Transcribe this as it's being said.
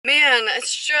man,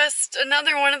 it's just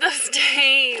another one of those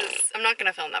days. I'm not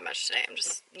gonna film that much today. I'm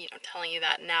just, you know, telling you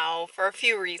that now for a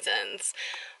few reasons.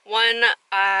 One,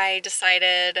 I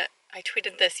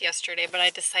tweeted this yesterday, but I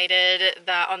decided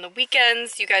that on the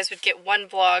weekends you guys would get one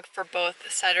vlog for both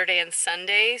Saturday and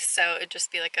Sunday, so it'd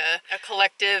just be like a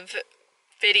collective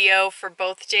video for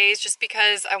both days, just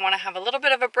because I want to have a little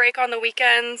bit of a break on the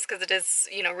weekends because it is,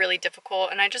 you know, really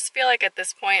difficult, and I just feel like at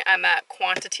this point I'm at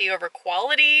quantity over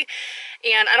quality,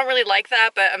 and I don't really like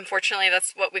that, but unfortunately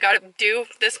that's what we got to do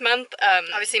this month.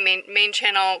 Obviously main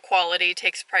channel quality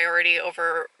takes priority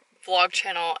over vlog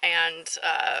channel and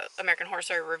American Horror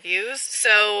Story reviews,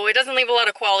 so it doesn't leave a lot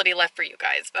of quality left for you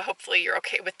guys, but hopefully you're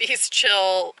okay with these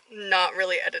chill, not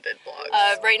really edited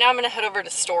vlogs. Right now I'm gonna head over to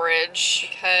storage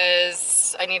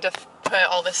because I need to put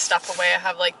all this stuff away. I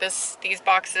have like these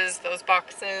boxes, those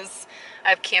boxes. I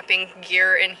have camping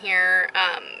gear in here.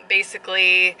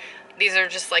 Basically these are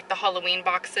just like the Halloween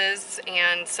boxes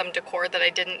and some decor that I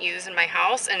didn't use in my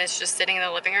house, and it's just sitting in the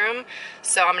living room.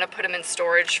 So I'm gonna put them in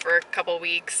storage for a couple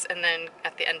weeks, and then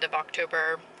at the end of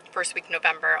October, first week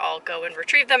November, I'll go and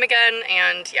retrieve them again.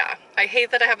 And yeah, I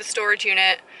hate that I have a storage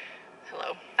unit,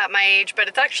 hello, at my age, but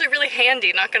it's actually really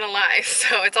handy, not gonna lie.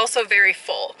 So it's also very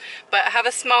full, but I have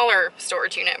a smaller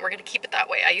storage unit. We're gonna keep it that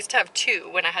way. I used to have two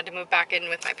when I had to move back in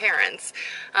with my parents.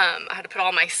 I had to put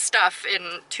all my stuff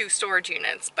in 2 storage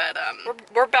units, but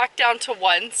we're back down to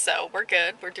 1, so we're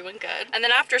good, we're doing good. And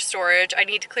then after storage, I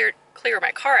need to clear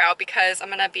my car out because I'm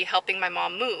gonna be helping my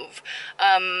mom move.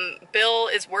 Bill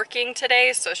is working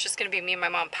today, so it's just gonna be me and my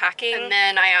mom packing. And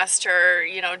then I asked her,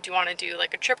 you know, do you want to do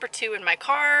like a trip or 2 in my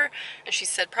car? And she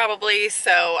said probably,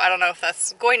 so I don't know if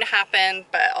that's going to happen,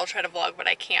 but I'll try to vlog what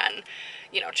I can,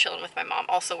 you know, chilling with my mom,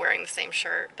 also wearing the same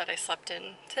shirt that I slept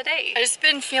in today. I've just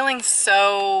been feeling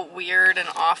so weird and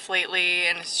off lately,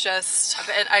 and it's just,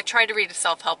 I tried to read a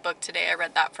self-help book today. I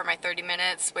read that for my 30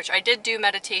 minutes, which I did do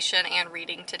meditation and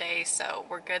reading today, so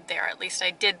we're good there. At least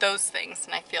I did those things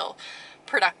and I feel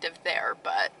productive there,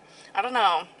 but I don't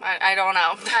know. I don't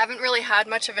know. I haven't really had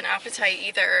much of an appetite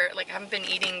either. Like, I haven't been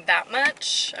eating that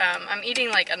much. I'm eating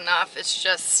like enough. It's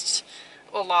just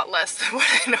a lot less than what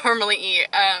I normally eat.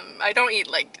 I don't eat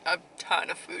like a ton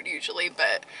of food usually,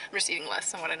 but I'm just eating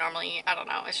less than what I normally eat. I don't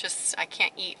know. It's just, I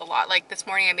can't eat a lot. Like this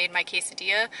morning I made my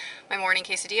quesadilla, my morning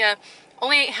quesadilla,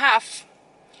 only ate half.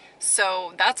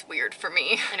 So that's weird for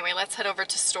me. Anyway, let's head over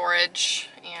to storage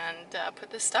and put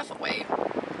this stuff away.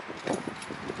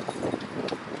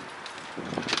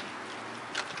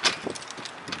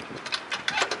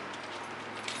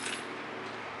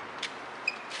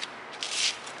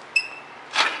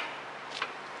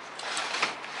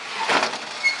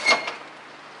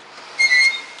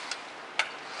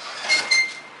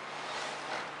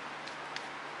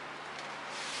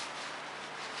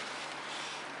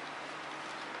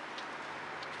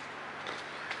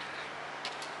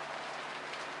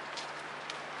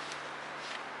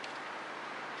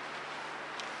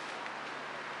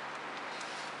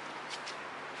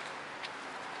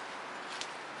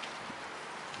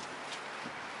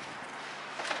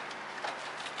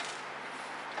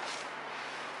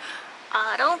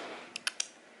 Otto.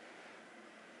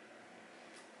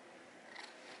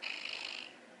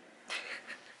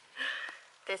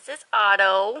 This is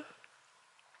Otto.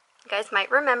 You guys might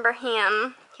remember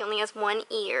him. He only has 1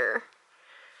 ear.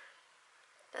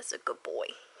 That's a good boy.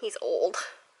 He's old.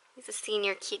 He's a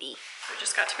senior kitty. I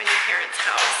just got to my new parents'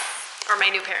 house. Or my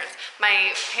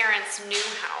parents' new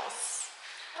house.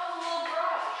 Oh, little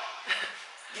garage.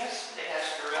 Yes, it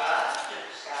has garage.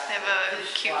 They have a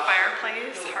cute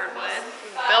fireplace, hardwood.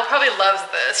 Bill probably loves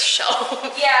this shelf.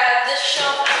 Yeah, this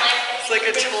shelf and like It's like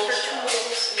a tool for shelf.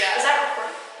 tools. Yeah. Is that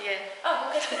recording? Yeah. Oh,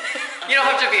 okay. You don't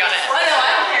have to be on it. Oh, no, I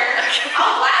don't care.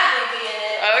 I'll gladly be in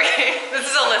it. Okay, this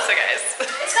is Alyssa, guys.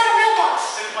 It's got a real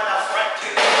box. There's one out front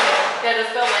too. Yeah,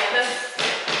 does Bill like this?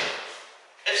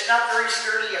 It's not very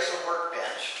sturdy as a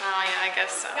workbench. Oh yeah, I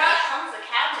guess so. Got tons of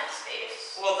cabinet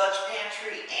space. Well, that's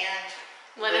pantry and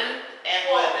Linen? And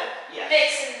Well, linen, yes.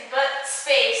 Mixing, but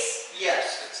space.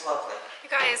 Yes, it's lovely. You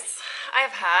guys, I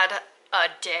have had a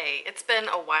day. It's been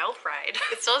a wild ride.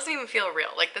 It still doesn't even feel real.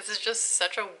 Like, this is just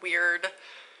such a weird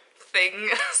thing.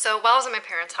 So while I was at my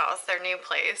parents' house, their new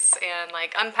place, and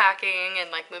like unpacking and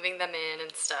like moving them in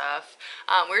and stuff,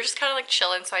 we were just kind of like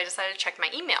chilling, so I decided to check my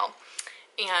email.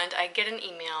 and I get an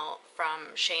email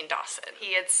from Shane Dawson.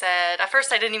 He had said, at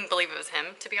first I didn't even believe it was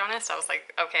him, to be honest. I was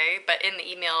like, okay, but in the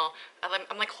email,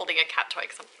 I'm like holding a cat toy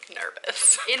because I'm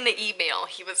nervous. In the email,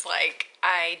 he was like,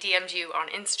 I DM'd you on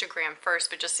Instagram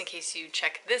first, but just in case you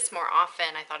check this more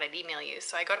often, I thought I'd email you.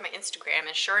 So I go to my Instagram,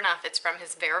 and sure enough, it's from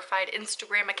his verified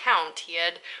Instagram account. He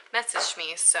had messaged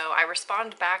me, so I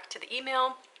respond back to the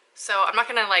email. So I'm not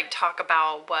gonna like talk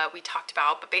about what we talked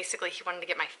about, but basically he wanted to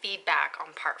get my feedback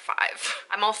on part 5.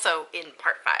 I'm also in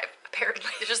part 5,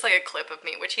 apparently. It's just like a clip of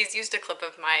me, which he's used a clip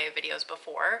of my videos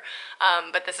before,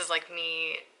 but this is like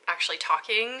me actually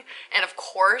talking, and of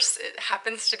course it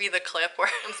happens to be the clip where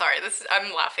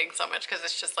I'm laughing so much because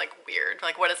it's just like weird,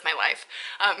 like what is my life.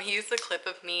 He used the clip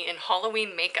of me in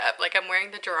Halloween makeup, like I'm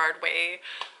wearing the Gerard Way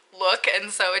look,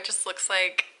 and so it just looks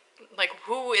like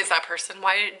who is that person?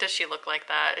 Why does she look like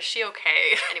that? Is she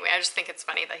okay? Anyway, I just think it's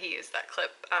funny that he used that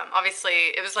clip.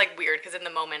 Obviously it was like weird because in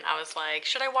the moment I was like,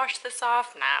 should I wash this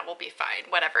off? Nah, we'll be fine,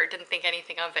 whatever. Didn't think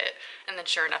anything of it, and then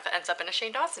sure enough it ends up in a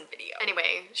Shane Dawson video.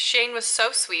 Anyway, Shane was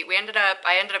so sweet.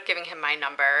 I ended up giving him my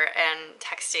number and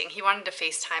texting. He wanted to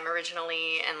FaceTime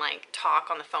originally and like talk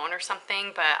on the phone or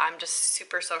something, but I'm just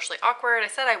super socially awkward. I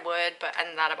said I would,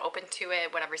 and that I'm open to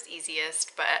it, whatever's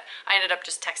easiest, but I ended up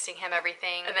just texting him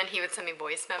everything, and then he would send me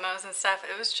voice memos and stuff.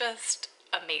 It was just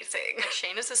amazing.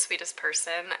 Shane is the sweetest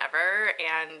person ever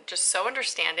and just so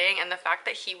understanding, and the fact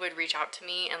that he would reach out to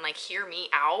me and like hear me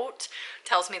out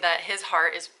tells me that his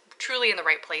heart is truly in the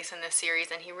right place in this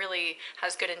series, and he really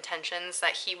has good intentions,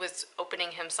 that he was opening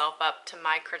himself up to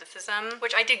my criticism,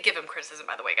 which I did give him criticism,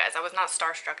 by the way, guys. I was not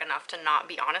starstruck enough to not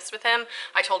be honest with him.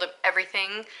 I told him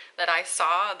everything that I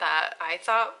saw that I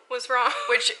thought was wrong,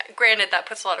 which granted that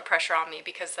puts a lot of pressure on me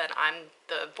because then I'm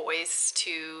the voice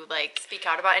to like speak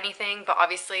out about anything, but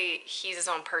obviously he's his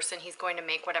own person. He's going to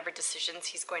make whatever decisions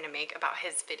he's going to make about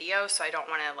his video, so I don't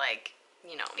want to like,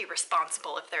 you know, be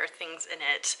responsible if there are things in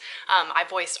it. I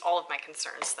voiced all of my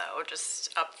concerns though,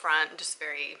 just up front, just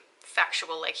very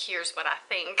factual, like here's what I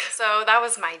think. So that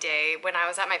was my day. When I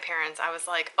was at my parents', I was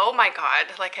like, oh my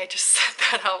god, like I just said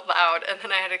that out loud, and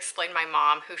then I had to explain my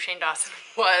mom who Shane Dawson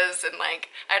was, and like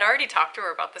I'd already talked to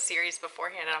her about the series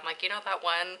beforehand, and I'm like, you know that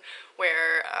one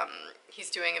where he's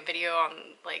doing a video on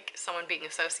like someone being a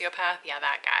sociopath? Yeah,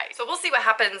 that guy. So we'll see what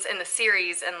happens in the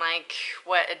series and like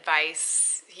what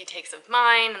advice he takes of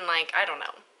mine, and like I don't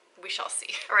know, we shall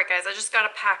see. Alright guys, I just got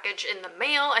a package in the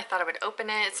mail. I thought I would open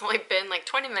it. It's only been like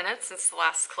 20 minutes since the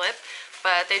last clip,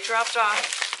 but they dropped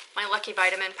off my Lucky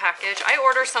Vitamin package. I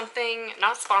order something,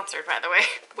 not sponsored by the way,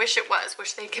 wish it was,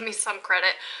 wish they'd give me some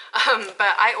credit,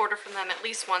 but I order from them at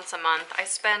least once a month. I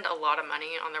spend a lot of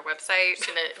money on their website.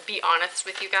 I'm gonna be honest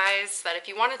with you guys that if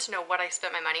you wanted to know what I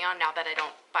spent my money on now that I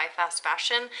don't buy fast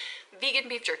fashion, vegan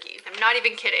beef jerky. I'm not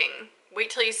even kidding. Wait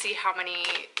till you see how many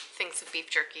things of beef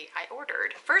jerky I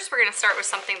ordered. First, we're gonna start with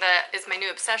something that is my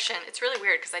new obsession. It's really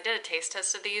weird because I did a taste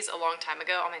test of these a long time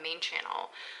ago on my main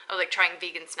channel. I was like trying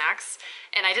vegan snacks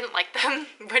and I didn't like them,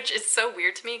 which is so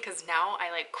weird to me because now I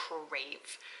like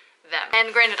crave them.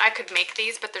 And granted, I could make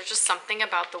these, but there's just something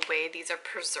about the way these are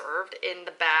preserved in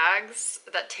the bags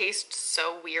that taste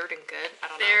so weird and good. I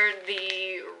don't know. They're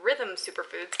the Rhythm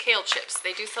Superfoods kale chips.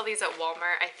 They do sell these at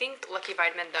Walmart. I think Lucky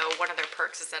Vitamin though, one of their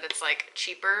perks is that it's like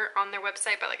cheaper on their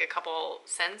website by like a couple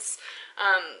cents.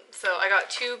 So I got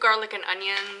 2 garlic and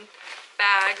onion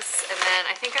bags, and then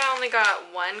I think I only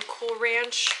got 1 Cool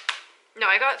Ranch. No,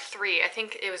 I got 3. I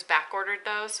think it was back ordered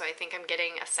though, so I think I'm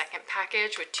getting a second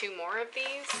package with 2 more of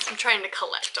these. I'm trying to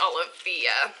collect all of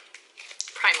the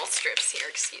primal strips here,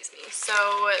 excuse me.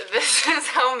 So this is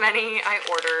how many I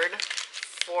ordered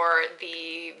for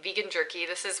the vegan jerky.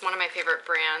 This is one of my favorite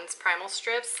brands, Primal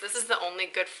Strips. This is the only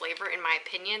good flavor in my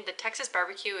opinion. The Texas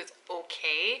barbecue is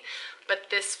okay, but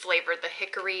this flavor, the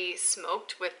hickory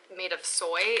smoked made of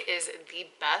soy, is the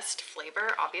best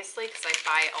flavor, obviously, because I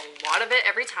buy a lot of it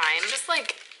every time. Just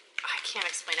like, I can't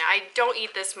explain it. I don't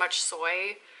eat this much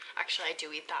soy. Actually, I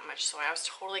do eat that much soy. I was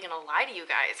totally gonna lie to you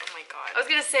guys. Oh my god. I was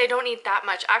gonna say I don't eat that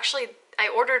much. Actually, I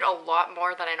ordered a lot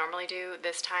more than I normally do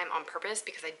this time on purpose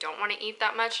because I don't want to eat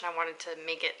that much and I wanted to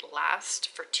make it last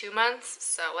for 2 months.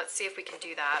 So let's see if we can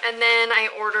do that. And then I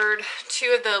ordered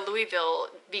 2 of the Louisville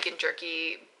vegan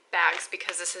jerky bags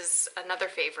because this is another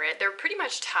favorite. They're pretty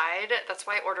much tied. That's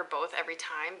why I order both every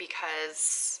time,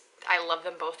 because I love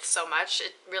them both so much.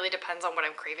 It really depends on what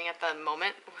I'm craving at the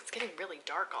moment. Oh, it's getting really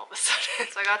dark all of a sudden.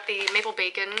 So I got the maple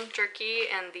bacon jerky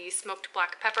and the smoked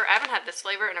black pepper. I haven't had this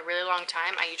flavor in a really long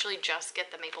time. I usually just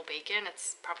get the maple bacon.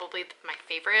 It's probably my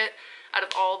favorite out of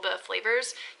all the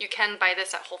flavors. You can buy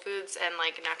this at Whole Foods and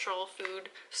like natural food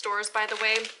stores, by the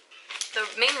way. The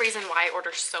main reason why I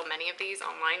order so many of these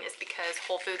online is because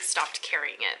Whole Foods stopped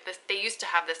carrying it. They used to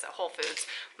have this at Whole Foods.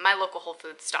 My local Whole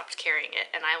Foods stopped carrying it,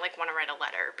 and I like want to write a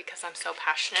letter because I'm so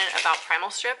passionate about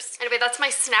primal strips. Anyway, that's my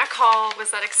snack haul.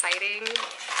 Was that exciting?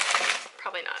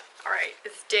 Probably not. All right,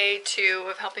 it's day 2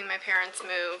 of helping my parents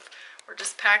move. We're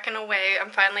just packing away. I'm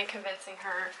finally convincing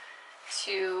her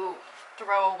to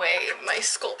throw away my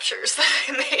sculptures that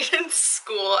I made in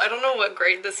school. I don't know what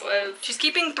grade this was. She's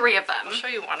keeping 3 of them. I'll show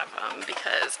you one of them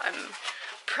because I'm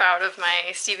proud of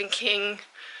my Stephen King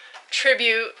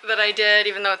tribute that I did,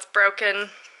 even though it's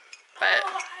broken. But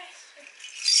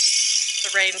the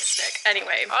rain stick.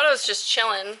 Anyway, Otto's just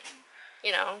chilling,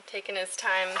 you know, taking his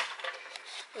time,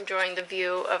 enjoying the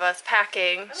view of us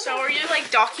packing. So are you like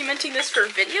documenting this for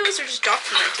videos or just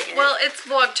documenting it? Well, it's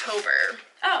Vlogtober.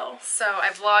 Oh. So I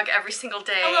vlog every single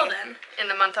day Oh, well then. in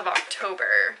the month of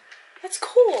October. That's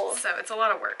cool. So it's a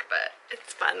lot of work, but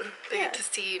it's fun. They Yeah. get to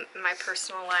see my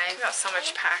personal life. I've got so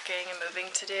much packing and moving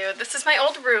to do. This is my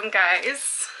old room,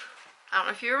 guys. I don't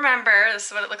know if you remember. This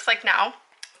is what it looks like now.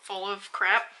 Full of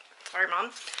crap. Sorry,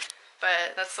 Mom.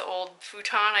 But that's the old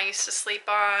futon I used to sleep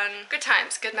on. Good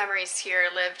times, good memories here.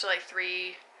 Lived like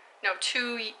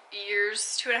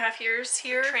 2.5 years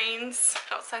here. Trains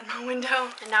outside my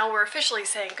window. And now we're officially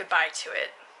saying goodbye to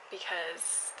it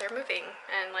because they're moving.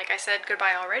 And like I said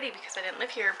goodbye already because I didn't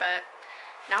live here, but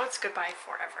now it's goodbye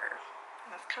forever.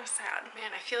 And that's kind of sad.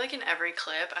 Man, I feel like in every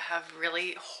clip I have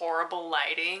really horrible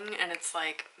lighting and it's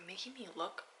like making me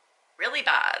look really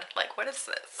bad. Like, what is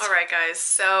this? All right, guys,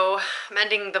 so I'm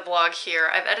ending the vlog here.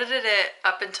 I've edited it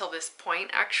up until this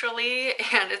point, actually,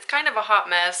 and it's kind of a hot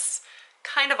mess,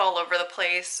 kind of all over the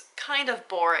place, kind of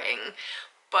boring,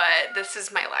 but this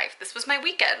is my life. This was my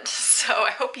weekend, so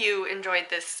I hope you enjoyed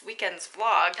this weekend's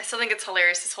vlog. I still think it's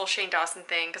hilarious, this whole Shane Dawson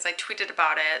thing, because I tweeted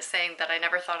about it, saying that I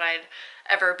never thought I'd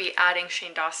ever be adding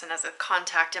Shane Dawson as a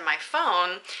contact in my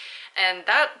phone, and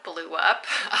that blew up.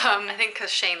 I think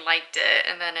because Shane liked it,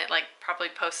 and then it like probably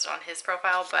posted on his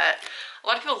profile, but a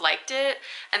lot of people liked it,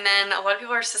 and then a lot of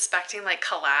people are suspecting like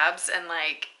collabs and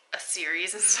like a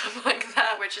series and stuff like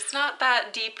that, which is not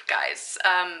that deep, guys.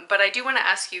 But I do want to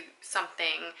ask you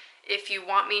something. If you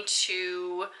want me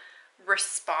to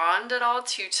respond at all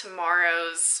to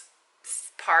tomorrow's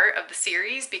part of the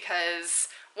series, because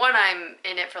 1, I'm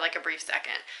in it for like a brief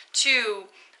second. 2,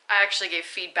 I actually gave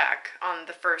feedback on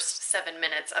the first 7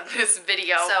 minutes of this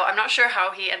video, so I'm not sure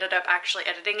how he ended up actually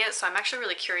editing it, so I'm actually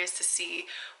really curious to see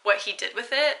what he did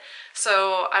with it.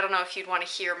 So I don't know if you'd want to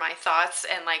hear my thoughts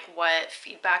and like what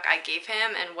feedback I gave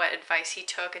him and what advice he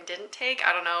took and didn't take.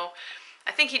 I don't know.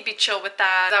 I think he'd be chill with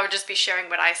that. I would just be sharing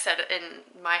what I said in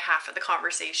my half of the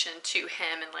conversation to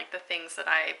him and like the things that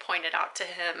I pointed out to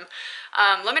him.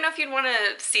 Let me know if you'd want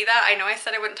to see that. I know I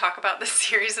said I wouldn't talk about this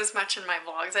series as much in my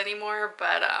vlogs anymore,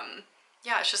 but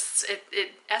yeah, it's just,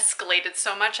 it escalated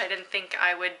so much. I didn't think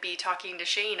I would be talking to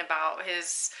Shane about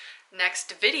his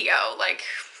next video. Like,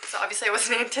 so obviously I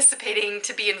wasn't anticipating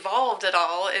to be involved at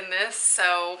all in this,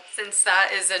 so since that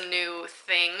is a new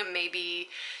thing, maybe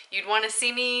you'd want to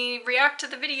see me react to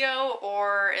the video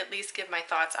or at least give my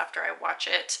thoughts after I watch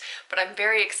it. But I'm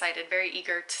very excited, very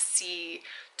eager to see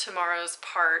tomorrow's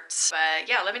part. But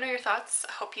yeah, let me know your thoughts.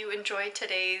 I hope you enjoyed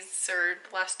today's or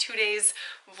the last 2 days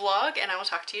vlog, and I will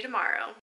talk to you tomorrow.